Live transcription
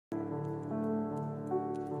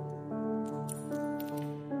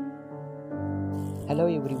Hello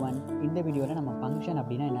everyone. இந்த வீடியோவில் நம்ம ஃபங்க்ஷன்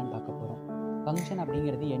அப்படின்னா என்னென்னு பார்க்க போகிறோம். ஃபங்க்ஷன்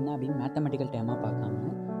அப்படிங்கிறது என்ன அப்படின்னு மேத்தமெட்டிக்கல் டேர்மாக பார்க்காம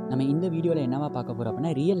நம்ம இந்த வீடியோவில் என்னவா பார்க்க போகிறோம்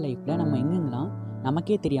அப்படின்னா ரியல் லைஃப்பில் நம்ம எங்கெங்கெல்லாம்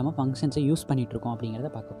நமக்கே தெரியாமல் ஃபங்க்ஷன்ஸை யூஸ் பண்ணிகிட்ருக்கோம்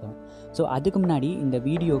அப்படிங்கிறத பார்க்க போகிறோம். ஸோ அதுக்கு முன்னாடி இந்த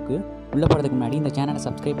வீடியோவுக்கு உள்ளே போகிறதுக்கு முன்னாடி இந்த சேனலை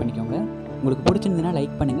சப்ஸ்கிரைப் பண்ணிக்கோங்க. உங்களுக்கு பிடிச்சிருந்துன்னா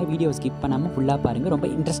லைக் பண்ணுங்கள், வீடியோ ஸ்கிப் பண்ணாமல் ஃபுல்லாக பாருங்கள், ரொம்ப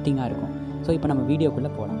இன்ட்ரெஸ்டிங்காக இருக்கும். ஸோ இப்போ நம்ம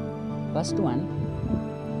வீடியோக்குள்ளே போகலாம். ஃபர்ஸ்ட் ஒன்,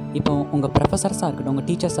 இப்போ உங்கள் ப்ரொஃபஸர்ஸாக இருக்கட்டும், உங்கள்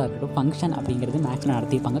டீச்சர்ஸாக இருக்கட்டும், ஃபங்க்ஷன் அப்படிங்கிறது மேக்ஸில்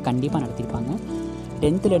நடத்தியிருப்பாங்க, கண்டிப்பாக நடத்தியிருப்பாங்க.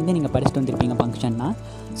 10th நீங்கள் படிச்சுட்டு வந்திருப்பீங்க ஃபங்க்ஷன்னா.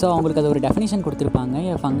 ஸோ அவங்களுக்கு அது ஒரு டெஃபினேஷன் கொடுத்துருப்பாங்க.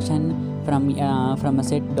 Function from a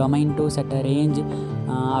set domain to set a range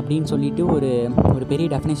அப்படின்னு சொல்லிட்டு ஒரு பெரிய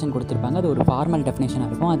டெஃபினேஷன் கொடுத்துருப்பாங்க. அது ஒரு ஃபார்மல் டெஃபினேஷனாக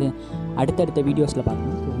இருக்கும். அது அடுத்தடுத்த வீடியோஸில்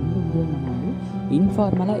பார்க்கணும். ஸோ இந்த வீடியோ நம்ம வந்து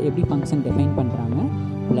இன்ஃபார்மலாக எப்படி ஃபங்க்ஷன் டிஃபைன் பண்ணுறாங்க,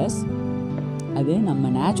 ப்ளஸ் அது நம்ம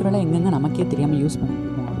நேச்சுரலாக எங்கெங்கே நமக்கே தெரியாமல் யூஸ்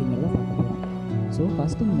பண்ணியிருக்கோம் அப்படிங்கிறத பார்க்க போகிறோம். ஸோ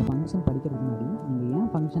ஃபஸ்ட்டு நீங்கள் ஃபங்க்ஷன் படிக்கிறதுக்கு முன்னாடி நீங்கள்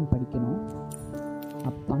ஏன் ஃபங்க்ஷன் படிக்கணும்,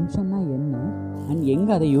 ஃபங்க்ஷன்னா என்ன அண்ட்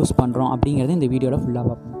எங்கே அதை யூஸ் பண்ணுறோம் அப்படிங்கிறது இந்த வீடியோவில் ஃபுல்லாக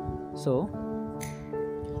பார்ப்போம். ஸோ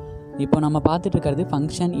இப்போ நம்ம பார்த்துட்ருக்கிறது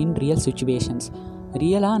ஃபங்க்ஷன் இன் ரியல் சுச்சுவேஷன்ஸ்.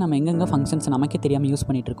 ரியலாக நம்ம எங்கெங்கே ஃபங்க்ஷன்ஸ் நமக்கே தெரியாமல் யூஸ்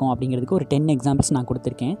பண்ணிகிட்ருக்கோம் அப்படிங்கிறதுக்கு ஒரு 10 எக்ஸாம்பிள்ஸ் நான்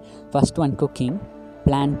கொடுத்துருக்கேன். First one, cooking,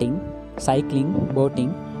 planting, cycling,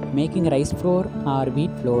 boating, making rice floor or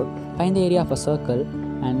வீட் floor, find the area of a circle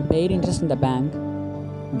and paid interest in the bank,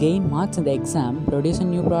 gain marks in the exam, produce a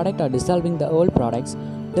new product or dissolving the old products,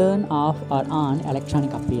 turn off or on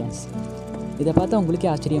electronic appliance. இதை பார்த்தா உங்களுக்கே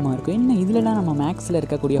ஆச்சரியமாக இருக்கும், என்ன இதிலலாம் நம்ம மேக்ஸில்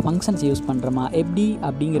இருக்கக்கூடிய ஃபங்க்ஷன்ஸ் யூஸ் பண்ணுறோமா, எப்படி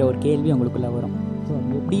அப்படிங்கிற ஒரு கேள்வி உங்களுக்குள்ளே வரும். ஸோ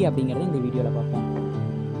அது எப்படி அப்படிங்கிறத இந்த வீடியோவில் பார்ப்போம்.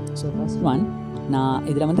 ஸோ ஃபர்ஸ்ட் ஒன், நான்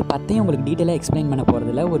இதில் வந்து 10 உங்களுக்கு டீட்டெயிலாக எக்ஸ்பிளைன் பண்ண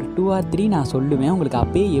போகிறதில்ல, ஒரு 2 or 3 நான் சொல்லுவேன். உங்களுக்கு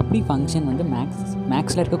அப்பயே எப்படி ஃபங்க்ஷன் வந்து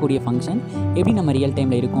மேக்ஸில் இருக்கக்கூடிய ஃபங்க்ஷன் எப்படி நம்ம ரியல்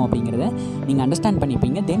டைமில் இருக்கும் அப்படிங்கிறத நீங்கள் அண்டர்ஸ்டாண்ட்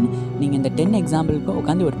பண்ணிப்பீங்க. தென் நீங்கள் இந்த 10 எக்ஸாம்பிளுக்கு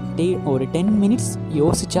உட்காந்து ஒரு 10 மினிட்ஸ்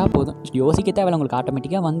யோசிச்சா போதும். யோசிக்க தேவையில்ல, உங்களுக்கு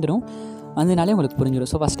ஆட்டோமேட்டிக்காக வந்ததுனாலே உங்களுக்கு புரிஞ்சிடும்.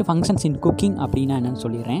 ஸோ ஃபஸ்ட்டு ஃபங்க்ஷன்ஸ் இன் குக்கிங் அப்படின்னா என்னென்னு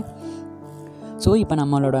சொல்லிடுறேன். ஸோ இப்போ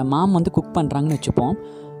நம்மளோட மாம் வந்து குக் பண்ணுறாங்கன்னு வச்சுப்போம்.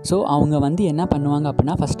 ஸோ அவங்க வந்து என்ன பண்ணுவாங்க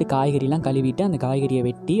அப்படின்னா, ஃபஸ்ட்டு காய்கறிலாம் கழுவிட்டு அந்த காய்கறியை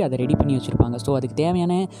வெட்டி அதை ரெடி பண்ணி வச்சுருப்பாங்க. ஸோ அதுக்கு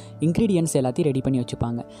தேவையான இன்க்ரீடியன்ட்ஸ் எல்லாத்தையும் ரெடி பண்ணி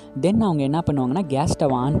வச்சுப்பாங்க. தென் அவங்க என்ன பண்ணுவாங்கன்னா, கேஸ்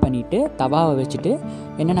ஸ்டவ் ஆன் பண்ணிவிட்டு தவாவை வச்சுட்டு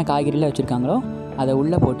என்னென்ன காய்கறிலாம் வச்சுருக்காங்களோ அதை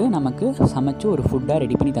உள்ளே போட்டு நமக்கு சமைச்சு ஒரு ஃபுட்டாக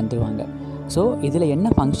ரெடி பண்ணி தந்துடுவாங்க. ஸோ இதில் என்ன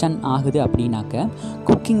ஃபங்க்ஷன் ஆகுது அப்படின்னாக்க,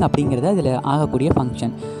 குக்கிங் அப்படிங்கிறது அதில் ஆகக்கூடிய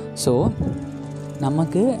ஃபங்க்ஷன். ஸோ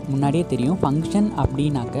நமக்கு முன்னாடியே தெரியும், ஃபங்க்ஷன்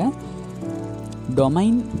அப்படின்னாக்க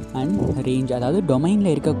டொமைன் அண்ட் ரேஞ்ச், அதாவது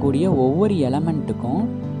டொமைனில் இருக்கக்கூடிய ஒவ்வொரு எலமெண்ட்டுக்கும்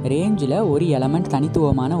ரேஞ்சில் ஒரு எலமெண்ட்,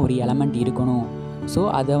 தனித்துவமான ஒரு எலமெண்ட் இருக்கணும். ஸோ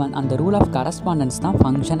அதை அந்த ரூல் ஆஃப் கரஸ்பாண்டன்ஸ் தான்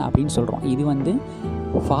ஃபங்க்ஷன் அப்படின்னு சொல்கிறோம். இது வந்து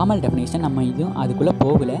ஃபார்மல் டெஃபினேஷன், நம்ம இதுவும் அதுக்குள்ளே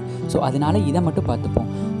போகலை. ஸோ அதனால் இதை மட்டும்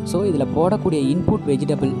பார்த்துப்போம். ஸோ இதில் போடக்கூடிய இன்புட்,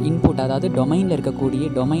 வெஜிடபிள் இன்புட், அதாவது டொமைனில்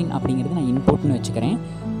இருக்கக்கூடிய டொமைன் அப்படிங்கிறது நான் இன்புட்னு வச்சுக்கிறேன்.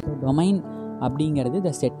 ஸோ டொமைன் அப்படிங்கிறது த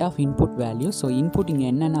set of input value. So input இங்கே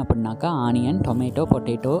என்னென்ன அப்படின்னாக்கா, onion, tomato,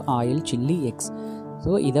 potato, oil, chilli, X.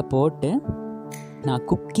 So இதை போட்டு நான்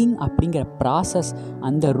குக்கிங் அப்படிங்கிற ப்ராசஸ்,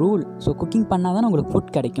 அந்த ரூல். ஸோ குக்கிங் பண்ணால் தான் உங்களுக்கு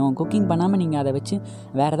ஃபுட் கிடைக்கும். குக்கிங் பண்ணாமல் நீங்கள் அதை வச்சு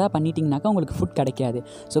வேறு எதாவது பண்ணிட்டீங்கனாக்கா உங்களுக்கு ஃபுட் கிடைக்காது.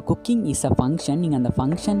 So cooking is a function. நீங்கள் அந்த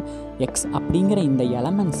ஃபங்க்ஷன் எக்ஸ் அப்படிங்கிற இந்த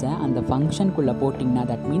எலமெண்ட்ஸை அந்த ஃபங்க்ஷனுக்குள்ளே போட்டிங்கன்னா,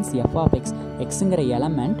 that means F of X, எக்ஸுங்கிற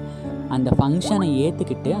element அந்த ஃபங்க்ஷனை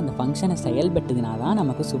ஏற்றுக்கிட்டு அந்த ஃபங்க்ஷனை செயல்பட்டுதுனா தான்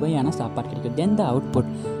நமக்கு சுவையான சாப்பாடு கிடைக்கும். தென் த அவுட்புட்.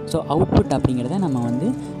 ஸோ அவுட்புட் அப்படிங்கிறத நம்ம வந்து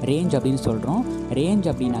ரேஞ்ச் அப்படின்னு சொல்கிறோம். ரேஞ்ச்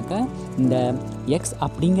அப்படின்னாக்கா இந்த எக்ஸ்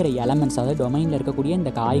அப்படிங்கிற எலமெண்ட்ஸ், அதாவது டொமைனில் இருக்கக்கூடிய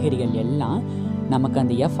இந்த காய்கறிகள் எல்லாம் நமக்கு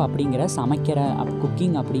அந்த எஃப் அப்படிங்கிற சமைக்கிற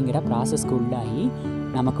குக்கிங் அப்படிங்கிற ப்ராசஸ்க்கு உள்ளாகி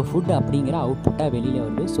நமக்கு ஃபுட் அப்படிங்கிற அவுட்புட்டாக வெளியில்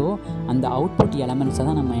வருது. ஸோ அந்த அவுட்புட் எலமெண்ட்ஸை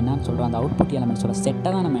தான் நம்ம என்ன சொல்கிறோம், அந்த அவுட்புட் எலமெண்ட்ஸோட செட்டை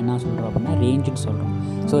தான் நம்ம என்ன சொல்கிறோம் அப்படின்னா ரேஞ்சுன்னு சொல்கிறோம்.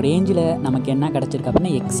 ஸோ ரேஞ்சில் நமக்கு என்ன கிடச்சிருக்கு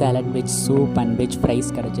அப்படின்னா, egg salad, veg soup and veg fries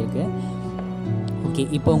கிடச்சிருக்கு. ஓகே,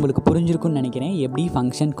 இப்போ உங்களுக்கு புரிஞ்சிருக்குன்னு நினைக்கிறேன் எப்படி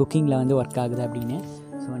ஃபங்க்ஷன் குக்கிங்கில் வந்து ஒர்க் ஆகுது அப்படின்னு.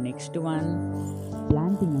 So next one,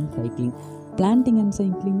 planting and cycling. Planting and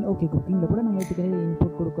cycling, okay, குக்கிங்கில் கூட நம்ம ஏற்றுக்கிற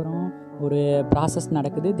இன்புட் கொடுக்குறோம், ஒரு ப்ராசஸ்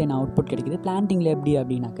நடக்குது, தென் அவுட்புட் கிடைக்குது. பிளான்டிங்கில் எப்படி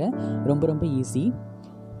அப்படின்னாக்க ரொம்ப ஈஸி.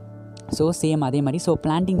 ஸோ சேம் அதே மாதிரி. ஸோ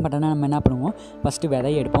பிளான்டிங் பண்ணுறதுனா நம்ம என்ன பண்ணுவோம், ஃபஸ்ட்டு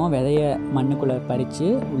விதையை எடுப்போம், விதையை மண்ணுக்குள்ளே பறித்து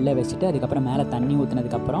உள்ளே வச்சுட்டு அதுக்கப்புறம் மேலே தண்ணி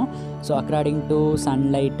ஊற்றினதுக்கப்புறம், ஸோ அக்கார்டிங் டு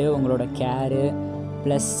சன்லைட்டு, உங்களோட கேரு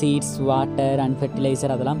plus seeds, water and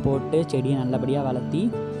fertiliser அதெல்லாம் போட்டு செடியை நல்லபடியாக வளர்த்தி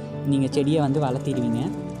நீங்கள் செடியை வந்து வளர்த்திடுவீங்க.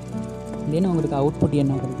 தென் உங்களுக்கு அவுட்புட்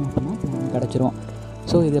என்ன கிடைக்கும் அப்படின்னா பிளான் கிடச்சிரும்.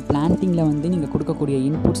 ஸோ இது பிளான்டிங்கில் வந்து நீங்கள் கொடுக்கக்கூடிய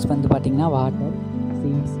இன்புட்ஸ் வந்து பார்த்திங்கன்னா water,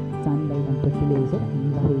 seeds, sunlight and fertiliser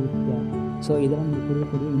and care. So இதெல்லாம் நீங்கள்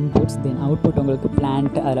கொடுக்கக்கூடிய இன்புட்ஸ். தென் அவுட்புட் உங்களுக்கு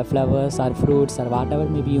பிளான்ட், அதில் flowers R fruits R what ever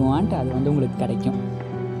maybe you want, அது வந்து உங்களுக்கு கிடைக்கும்.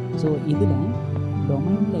 ஸோ இதில்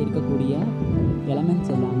டொமைனில் இருக்கக்கூடிய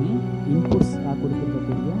எலமெண்ட்ஸ் எல்லாமே இன்புட்ஸாக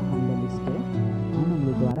கொடுத்துருக்கக்கூடிய அந்த லிஸ்ட்டு. ஆனால்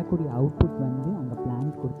உங்களுக்கு வரக்கூடிய அவுட்புட் வந்து அங்கே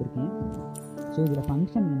பிளான்ட் கொடுத்துருக்கேன். ஸோ இதில்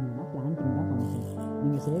ஃபங்க்ஷன் என்னென்னா, பிளான்டிங் தான் ஃபங்க்ஷன்.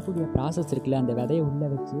 நீங்கள் செய்யக்கூடிய ப்ராசஸ் இருக்குல்ல, அந்த விதையை உள்ளே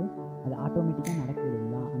வச்சு அது ஆட்டோமேட்டிக்காக நடக்குது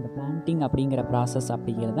இல்லைங்களா, அந்த பிளான்டிங் அப்படிங்கிற ப்ராசஸ்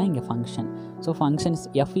அப்படிங்கிறது தான் இங்கே function. So functions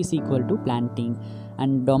F is equal to planting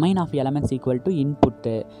and domain of elements equal to input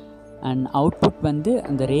and output வந்து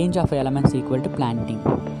அந்த range of elements equal to planting.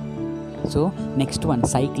 So next one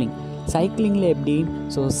cycling. சைக்கிளிங்கில் எப்படி?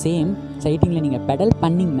 ஸோ சேம் சைக்கிளிங்கில் நீங்கள் pedal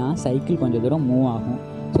பண்ணிங்கன்னா cycle கொஞ்சம் தூரம் move ஆகும்.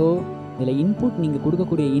 So இதில் input, நீங்கள்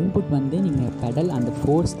கொடுக்கக்கூடிய இன்புட் வந்து நீங்கள் பெடல், அந்த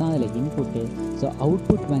ஃபோர்ஸ் தான் அதில் இன்புட்டு. ஸோ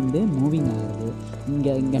அவுட்புட் வந்து மூவிங் ஆகுது.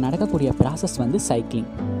 இங்கே நடக்கக்கூடிய ப்ராசஸ் வந்து சைக்கிளிங்.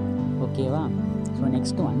 ஓகேவா? ஸோ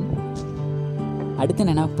நெக்ஸ்ட் ஒன், அடுத்து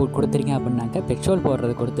என்ன கொடுத்துருக்கேன் அப்படின்னாக்கா பெட்ரோல்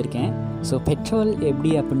போடுறது கொடுத்துருக்கேன். ஸோ பெட்ரோல்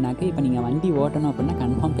எப்படி அப்படின்னாக்கா, இப்போ நீங்கள் வண்டி ஓட்டணும் அப்படின்னா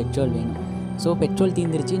கன்ஃபார்ம் பெட்ரோல் வேணும். ஸோ பெட்ரோல்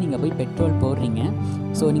தீர்ந்துருச்சு, நீங்கள் போய் பெட்ரோல் போடுறீங்க.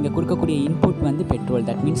 ஸோ நீங்கள் கொடுக்கக்கூடிய இன்புட் வந்து பெட்ரோல்,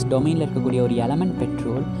 தட் மீன்ஸ் டொமைனில் இருக்கக்கூடிய ஒரு எலமெண்ட்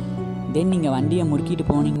பெட்ரோல். தென் நீங்கள் வண்டியை முறுக்கிட்டு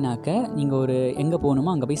போனீங்கனாக்க நீங்கள் ஒரு எங்கே போகணுமோ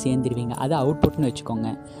அங்கே போய் சேர்ந்துருவீங்க. அது அவுட்புட்னு வச்சுக்கோங்க.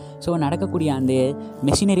 ஸோ நடக்கக்கூடிய அந்த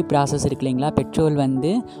மெஷினரி ப்ராசஸ் இருக்கு இல்லைங்களா, பெட்ரோல்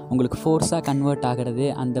வந்து உங்களுக்கு ஃபோர்ஸாக கன்வெர்ட் ஆகிறது,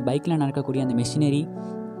 அந்த பைக்கில் நடக்கக்கூடிய அந்த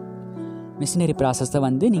மெஷினரி ப்ராசஸை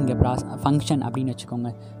வந்து நீங்கள் ஃபங்க்ஷன் அப்படின்னு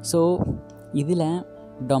வச்சுக்கோங்க. ஸோ இதில்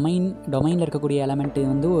டொமைனில் இருக்கக்கூடிய எலமெண்ட்டு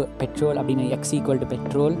வந்து பெட்ரோல் அப்படின்னு X equal to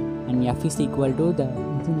petrol and F is equal to the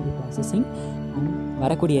machinery processing and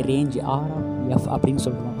வரக்கூடிய ரேஞ்ச் R ஆஃப் F அப்படின்னு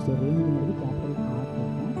சொல்லுவோம். ஸோ ரேஞ்சுங்கிறது கேபிட்டல் R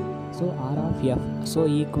இருக்கும். So R of F so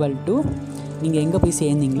equal to நீங்கள் எங்கே போய்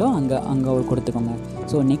சேர்ந்தீங்களோ அங்கே கொடுத்துக்கோங்க.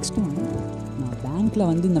 ஸோ நெக்ஸ்ட்டு வந்து நான் பேங்க்கில்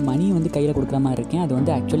வந்து இந்த மணி வந்து கையில் கொடுக்குற மாதிரி இருக்கேன். அது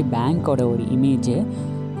வந்து ஆக்சுவலி பேங்க்கோட ஒரு இமேஜு.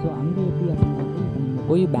 ஸோ அங்கே எப்படி அப்படின்னா,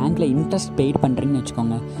 போய் பேங்க்கில் இன்ட்ரெஸ்ட் பெய்ட் பண்ணுறீங்கன்னு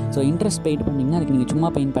வச்சுக்கோங்க. ஸோ இன்ட்ரெஸ்ட் பெய்ட் பண்ணிங்கன்னா அதுக்கு நீங்கள் சும்மா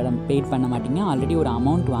பெய்ட் பண்ண மாட்டீங்க, ஆல்ரெடி ஒரு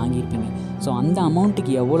அமௌண்ட் வாங்கியிருப்பீங்க. ஸோ அந்த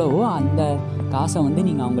அமௌண்ட்டுக்கு எவ்வளவோ அந்த காசை வந்து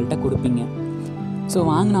நீங்கள் அவங்கள்ட்ட கொடுப்பீங்க. ஸோ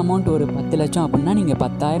வாங்கின அமௌண்ட் ஒரு 10 லட்சம் அப்படின்னா நீங்கள்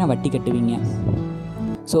 10,000 வட்டி கட்டுவீங்க.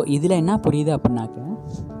 ஸோ இதில் என்ன புரியுது அப்படின்னாக்க,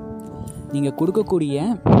 நீங்கள் கொடுக்கக்கூடிய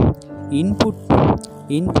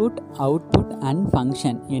இன்புட் அவுட்புட் அண்ட்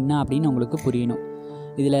ஃபங்க்ஷன் என்ன அப்படின்னு உங்களுக்கு புரியணும்.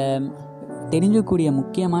 இதில் தெரிஞ்சக்கூடிய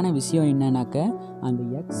முக்கியமான விஷயம் என்னன்னாக்க, அந்த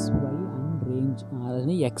எக்ஸ் ஒய் அண்ட் ரேஞ்ச்,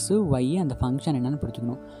 அதாவது எக்ஸு ஒய் அந்த ஃபங்க்ஷன் என்னென்னு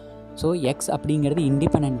புரிஞ்சுக்கணும். ஸோ எக்ஸ் அப்படிங்கிறது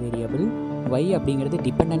இண்டிபெண்டன்ட் வேரியபிள், ஒய் அப்படிங்கிறது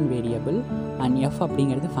டிபெண்டன்ட் வேரியபிள் அண்ட் எஃப்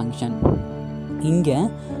அப்படிங்கிறது ஃபங்க்ஷன். இங்கே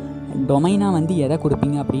டொமைனாக வந்து எதை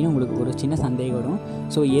கொடுப்பீங்க அப்படின்னு உங்களுக்கு ஒரு சின்ன சந்தேகம் வரும்.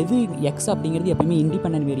 ஸோ எது எக்ஸ் அப்படிங்கிறது எப்பயுமே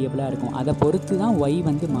இண்டிபெண்டன்ட் வேரியபிளாக இருக்கும், அதை பொறுத்து தான் ஒய்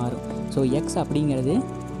வந்து மாறும். ஸோ எக்ஸ் அப்படிங்கிறது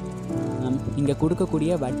இங்கே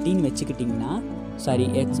கொடுக்கக்கூடிய வட்டின்னு வச்சுக்கிட்டிங்கன்னா, சாரி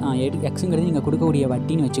எக்ஸுங்கிறது நீங்கள் கொடுக்கக்கூடிய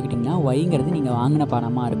வட்டின்னு வச்சுக்கிட்டிங்கன்னா, ஒய்ங்கிறது நீங்கள் வாங்கின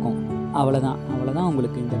பணமாக இருக்கும். அவ்வளோதான்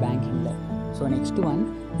உங்களுக்கு இந்த பேங்கிங்கில். ஸோ நெக்ஸ்ட்டு ஒன்,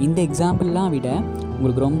 இந்த எக்ஸாம்பிள்லாம் விட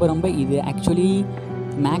உங்களுக்கு ரொம்ப இது ஆக்சுவலி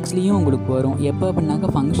மேக்ஸ்லேயும் உங்களுக்கு வரும். எப்போ அப்படின்னாக்கா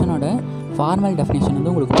ஃபங்க்ஷனோட ஃபார்மல் டெஃபினேஷன்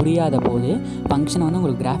வந்து உங்களுக்கு புரியாத போது ஃபங்க்ஷனை வந்து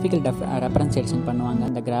உங்களுக்கு கிராஃபிக்கல் ரெப்ரசன்டேஷன் பண்ணுவாங்க.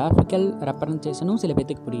 அந்த கிராஃபிக்கல் ரெப்ரசன்டேஷனும் சில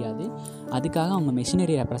பேர்த்துக்கு புரியாது, அதுக்காக அவங்க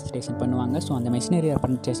மெஷினரி ரெப்ரசன்டேஷன் பண்ணுவாங்க. ஸோ அந்த மெஷினரி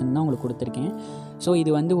ரெப்ரசன்டேஷன் தான் உங்களுக்கு கொடுத்துருக்கேன். ஸோ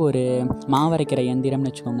இது வந்து ஒரு மாவரைக்கிற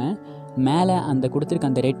எந்திரம்னு வச்சுக்கோங்க. மேலே அந்த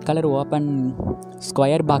கொடுத்துருக்க அந்த red colour open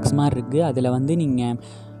square box மாதிரி இருக்குது. அதில் வந்து நீங்கள்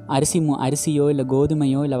அரிசியோ இல்லை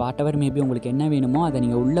கோதுமையோ இல்லை வாட்டவர் மேபி உங்களுக்கு என்ன வேணுமோ அதை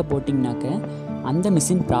நீங்கள் உள்ளே போட்டிங்கனாக்க அந்த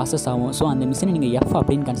மிஷின் ப்ராசஸ் ஆகும். ஸோ அந்த மிஷினை நீங்கள் எஃப்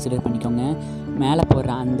அப்படின்னு கன்சிடர் பண்ணிக்கோங்க. மேலே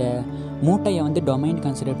போடுற அந்த மூட்டையை வந்து டொமைன்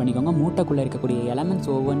கன்சிடர் பண்ணிக்கோங்க. மூட்டைக்குள்ளே இருக்கக்கூடிய எலமெண்ட்ஸ்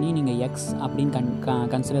ஒவ்வொன்றையும் நீங்கள் எக்ஸ் அப்படின்னு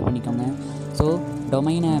கன்சிடர் பண்ணிக்கோங்க. ஸோ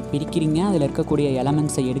டொமைனை பிரிக்கிறீங்க, அதில் இருக்கக்கூடிய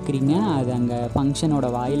எலமெண்ட்ஸை எடுக்கிறீங்க, அது அங்கே ஃபங்க்ஷனோட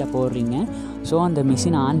வாயில் போடுறீங்க. ஸோ அந்த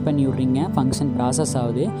மிஷினை ஆன் பண்ணி விட்றீங்க, ஃபங்க்ஷன் ப்ராசஸ்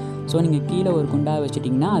ஆகுது. ஸோ நீங்கள் கீழே ஒரு குண்டா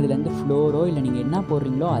வச்சுட்டிங்கன்னா அதுலேருந்து ஃப்ளோரோ இல்லை நீங்கள் என்ன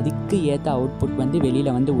போடுறீங்களோ அதுக்கு ஏற்ற அவுட்புட் வந்து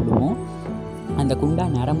வெளியில் வந்து விடுவோம். அந்த குண்டா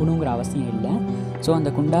நிரம்பணுங்கிற அவசியம் இல்லை. ஸோ அந்த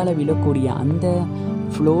குண்டாவில் விழக்கூடிய அந்த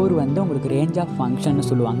ஃப்ளோர் வந்து உங்களுக்கு ரேஞ்ச் ஆஃப் ஃபங்க்ஷன்னு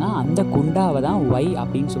சொல்லுவாங்க. அந்த குண்டாவை தான் ஒய்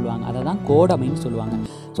அப்படின்னு சொல்லுவாங்க, அதை தான் கோடமைன்னு சொல்லுவாங்க.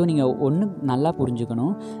 ஸோ நீங்கள் ஒன்று நல்லா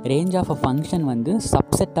புரிஞ்சுக்கணும், ரேஞ்ச் ஆஃப் அ ஃபங்க்ஷன் வந்து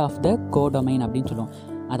சப்செட் ஆஃப் த கோடொமைன் அப்படின்னு சொல்லுவோம்.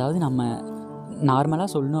 அதாவது நம்ம நார்மலாக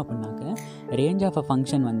சொல்லணும் அப்படின்னாக்க ரேஞ்ச் ஆஃப் அ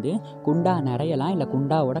ஃபங்க்ஷன் வந்து குண்டா நிறையலாம் இல்லை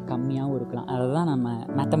குண்டாவோட கம்மியாகவும் இருக்கலாம். அதை தான் நம்ம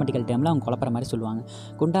மேத்தமெட்டிக்கல் டேர்மில் அவங்க குழப்பற மாதிரி சொல்லுவாங்க.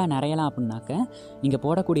 குண்டா நிறையலாம் அப்படின்னாக்க நீங்கள்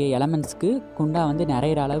போடக்கூடிய எலமெண்ட்ஸ்க்கு குண்டா வந்து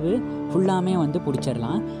நிறையிற அளவு ஃபுல்லாமே வந்து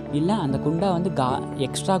பிடிச்சிடலாம். இல்லை அந்த குண்டா வந்து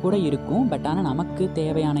எக்ஸ்ட்ரா கூட இருக்கும், பட் ஆனால் நமக்கு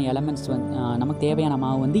தேவையான எலமெண்ட்ஸ் நமக்கு தேவையான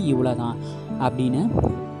மாவு வந்து இவ்வளோ தான் அப்படின்னு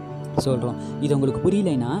சொல்கிறோம். இது உங்களுக்கு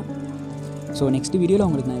புரியலைன்னா ஸோ நெக்ஸ்ட் வீடியோவில்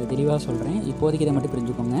உங்களுக்கு நான் இதை தெளிவாக சொல்கிறேன். இப்போதைக்கு இதை மட்டும்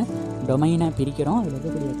புரிஞ்சுக்கோங்க. டொமைனை பிரிக்கிறோம், அதில்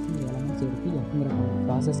இருக்கக்கூடிய எலமெண்ட்ஸ் எடுத்து எஃப்ங்கிற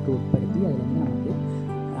ப்ராசஸ்க்கு உட்படுத்தி அதில் வந்து நமக்கு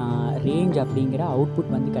ரேஞ்ச் அப்படிங்கிற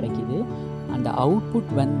அவுட்புட் வந்து கிடைக்கிது. அந்த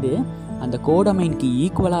அவுட்புட் வந்து அந்த கோடொமைனுக்கு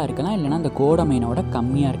ஈக்குவலாக இருக்கலாம், இல்லைனா அந்த கோடொமைனோட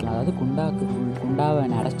கம்மியாக இருக்கலாம். அதாவது குண்டாவை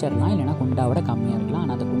நிறச்சிடலாம், இல்லைனா குண்டாவோட கம்மியாக இருக்கலாம்,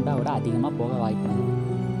 ஆனால் அந்த குண்டாவோட அதிகமாக போக வாய்ப்பு இல்லை.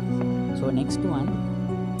 ஸோ நெக்ஸ்ட் ஒன்,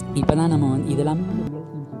 இப்போ தான் நம்ம வந்து இதெல்லாமே ரியல்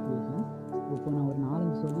டைம் சிச்சுவேஷன். இப்போ நான் ஒரு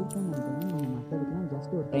 4-5 சொல்லியிருக்கேன் நினைக்கிறேன். நம்ம மற்றதுக்கெலாம்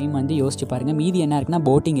ஜஸ்ட் ஒரு டைம் வந்து யோசிச்சு பாருங்கள். மீதி என்ன இருக்குன்னா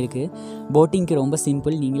போட்டிங் இருக்குது. போட்டிங்க்கு ரொம்ப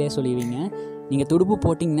சிம்பிள், நீங்களே சொல்லுவீங்க. நீங்கள் துடுப்பு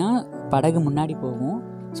போட்டிங்கன்னா படகு முன்னாடி போகும்.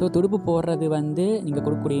 ஸோ துடுப்பு போடுறது வந்து நீங்கள்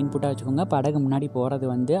கொடுக்கக்கூடிய இன்புட்டாக வச்சுக்கோங்க, படகு முன்னாடி போகிறது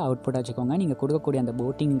வந்து அவுட்புட்டாக வச்சுக்கோங்க. நீங்கள் கொடுக்கக்கூடிய அந்த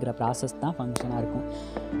போட்டிங்கிற ப்ராசஸ் தான் ஃபங்க்ஷனாக இருக்கும்.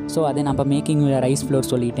 ஸோ அதை நம்ம மேக்கிங் ரைஸ் ஃப்ளோர்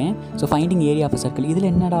சொல்லிட்டேன். So finding area of circle, இதில்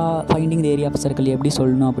என்னடா ஃபைண்டிங் ஏரியா ஆஃப் சர்க்கிள் எப்படி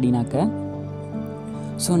சொல்லணும் அப்படின்னாக்க,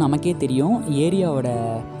 ஸோ நமக்கே தெரியும் ஏரியாவோட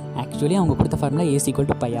ஆக்சுவலி அவங்க கொடுத்த formula A =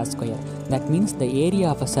 πr². That means the area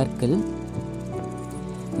of a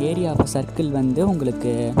circle வந்து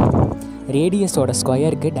உங்களுக்கு ரேடியஸோட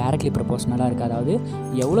ஸ்கொயருக்கு டைரக்ட்லி ப்ரொபோர்ஷனலாக இருக்குது. அதாவது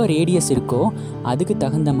எவ்வளோ ரேடியஸ் இருக்கோ அதுக்கு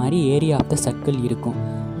தகுந்த மாதிரி ஏரியா ஆஃப் த சர்க்கிள் இருக்கும்.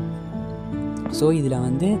 ஸோ இதில்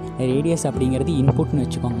வந்து ரேடியஸ் அப்படிங்கிறது இன்புட்னு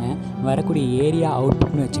வச்சுக்கோங்க, வரக்கூடிய ஏரியா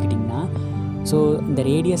அவுட்புட்னு வச்சுக்கிட்டிங்கன்னா, ஸோ இந்த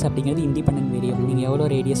ரேடியஸ் அப்படிங்கிறது இண்டிபெண்டன்ட் வேரியபிள். நீங்கள் எவ்வளோ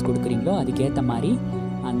ரேடியஸ் கொடுக்குறீங்களோ அதுக்கேற்ற மாதிரி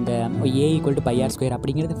அந்த A = πr²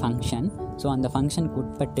 அப்படிங்கிறது ஃபங்க்ஷன். ஸோ அந்த ஃபங்க்ஷனுக்கு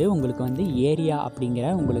உட்பட்டு உங்களுக்கு வந்து ஏரியா அப்படிங்கிற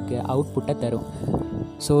உங்களுக்கு அவுட்புட்டை தரும்.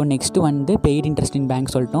 ஸோ நெக்ஸ்ட்டு வந்து பெய்டு இன்ட்ரெஸ்ட் இன்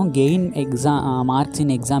பேங்க் சொல்லிட்டோம். கெயின் மார்க்ஸ்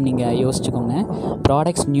இன் எக்ஸாம் நீங்கள் யோசிச்சுக்கோங்க.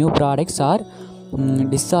 Products, new products R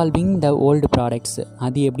dissolving த ஓல்டு ப்ராடக்ட்ஸ்,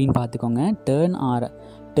 அது எப்படின்னு பார்த்துக்கோங்க. டேர்ன்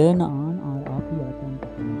ஆன் ஆர் ஆஃப்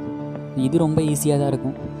இது ரொம்ப ஈஸியாக தான்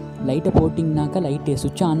இருக்கும். லைட்டை போட்டிங்கனாக்கா லைட்டு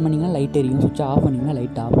சுவிட்ச் ஆன் பண்ணிங்கன்னா லைட் எரியும், சுவிட்ச் ஆஃப் பண்ணிங்கன்னா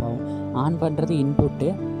லைட் ஆஃப் ஆகும். ஆன் பண்ணுறது இன்புட்டு,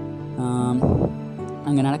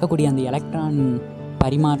 அங்கே நடக்கக்கூடிய அந்த எலக்ட்ரான்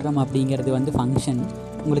பரிமாற்றம் அப்படிங்கிறது வந்து ஃபங்க்ஷன்,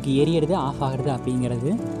 உங்களுக்கு எரியறது ஆஃப் ஆகிறது அப்படிங்கிறது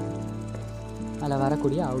அதில்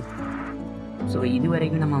வரக்கூடிய அவுட்புட். ஸோ இது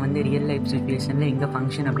வரைக்கும் நம்ம வந்து ரியல் லைஃப் சிச்சுவேஷனில் எங்கே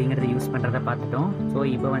ஃபங்க்ஷன் அப்படிங்கிறத யூஸ் பண்ணுறத பார்த்துட்டோம். ஸோ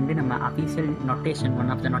இப்போ வந்து நம்ம official notation,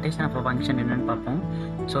 one of the notation of a function என்னென்னு பார்ப்போம்.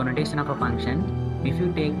 So notation of a function, if you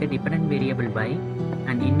take the dependent variable y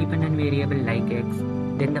and independent variable like x,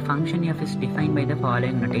 then the function f is defined by the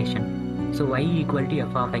following notation. So y =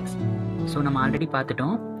 f of x. So நம்ம already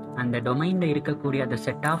பார்த்துட்டோம், அந்த டொமைனில் இருக்கக்கூடிய அந்த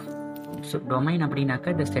set of, so domain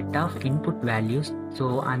அப்படின்னாக்கா the set of input values. So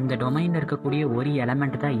அந்த டொமைனில் இருக்கக்கூடிய ஒரு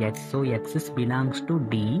எலமெண்ட் தான் x. So x belongs to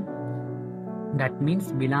D. That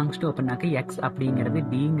means belongs to அப்படின்னாக்கா x அப்படிங்கிறது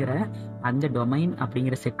Dங்கிற அந்த டொமைன்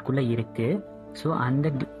அப்படிங்கிற செட்குள்ளே இருக்குது. ஸோ அந்த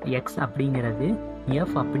x அப்படிங்கிறது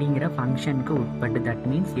f அப்படிங்கிற ஃபங்க்ஷனுக்கு உட்பட்டு, that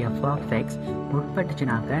means f of x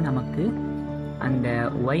உட்பட்டுச்சுனாக்க நமக்கு அந்த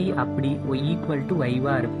y அப்படி y =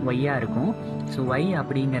 y-ஆ இருக்கும். ஸோ y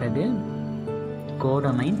அப்படிங்கிறது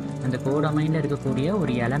கோடொமைன், அந்த கோடொமைனில் இருக்கக்கூடிய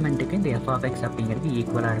ஒரு எலமெண்ட்டுக்கு இந்த f of x அப்படிங்கிறது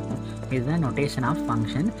ஈக்குவலாக இருக்கும். இதுதான் நொட்டேஷன் ஆஃப்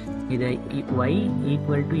ஃபங்க்ஷன். இது y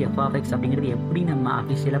 = f of x அப்படிங்கிறது எப்படி நம்ம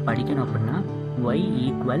அஃபிஷியலாக படிக்கணும் அப்படின்னா, y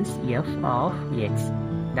 = f of x.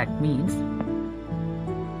 That means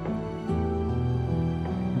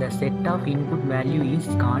the set of input value is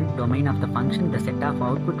called domain of the function. The set of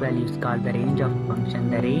output value is called the range of the function.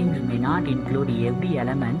 The range may not include every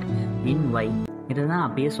element in y. இதுதான்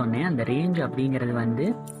அப்படியே சொன்னேன். அந்த range அப்படிங்கிறது வந்து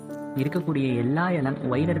இருக்கக்கூடிய எல்லா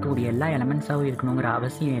while இருக்கக்கூடிய எல்லா எலமெண்ட்ஸாகவும் இருக்கணுங்கிற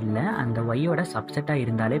அவசியம் இல்லை, அந்த ஒய்யோட சப்செட்டாக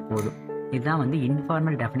இருந்தாலே போதும். இதுதான் வந்து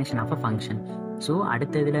informal definition of a function. So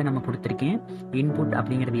அடுத்த இதில் நம்ம கொடுத்துருக்கேன், இன்புட்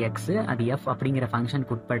அப்படிங்கிறது எக்ஸு, அது எஃப் அப்படிங்கிற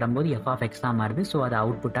ஃபங்க்ஷனுக்கு உட்படும் போது எஃப் ஆஃப் எக்ஸ் தான் மாறுது. ஸோ அது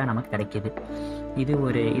அவுட்புட்டாக நமக்கு கிடைக்கிது. இது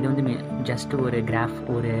வந்து ஜஸ்ட் ஒரு கிராஃப்,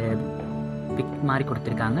 ஒரு பிக் மாதிரி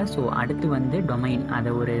கொடுத்துருக்காங்க. ஸோ அடுத்து வந்து டொமைன்,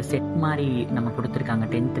 அதை ஒரு செட் மாதிரி நம்ம கொடுத்துருக்காங்க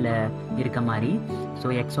 10th இருக்க மாதிரி. ஸோ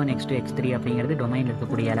x1 x2 x3 அப்படிங்கிறது டொமைனில்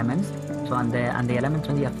இருக்கக்கூடிய எலமெண்ட்ஸ். ஸோ அந்த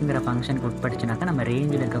எலமெண்ட்ஸ் வந்து எஃப்ங்கிற ஃபங்க்ஷனுக்கு உட்படுச்சுனாக்கா நம்ம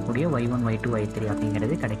ரேஞ்சில் இருக்கக்கூடிய y1 y2 y3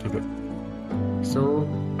 அப்படிங்கிறது கிடைக்கிது. ஸோ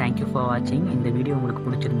தேங்க்யூ ஃபார் வாட்சிங். இந்த வீடியோ உங்களுக்கு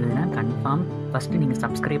பிடிச்சிருந்ததுன்னா கன்ஃபார்ம் ஃபஸ்ட்டு நீங்கள்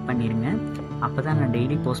சப்ஸ்கிரைப் பண்ணிடுங்க. அப்போ தான் நான்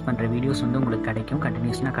டெய்லி போஸ்ட் பண்ணுற வீடியோஸ் வந்து உங்களுக்கு கிடைக்கும்,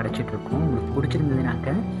 கண்டினியூஸாக கிடச்சிட்ருக்கும். உங்களுக்கு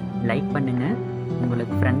பிடிச்சிருந்ததுனாக்க லைக் பண்ணுங்கள்,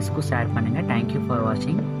 உங்களுக்கு ஃப்ரெண்ட்ஸ்க்கும் ஷேர் பண்ணுங்கள். தேங்க்யூ ஃபார்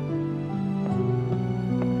வாட்சிங்.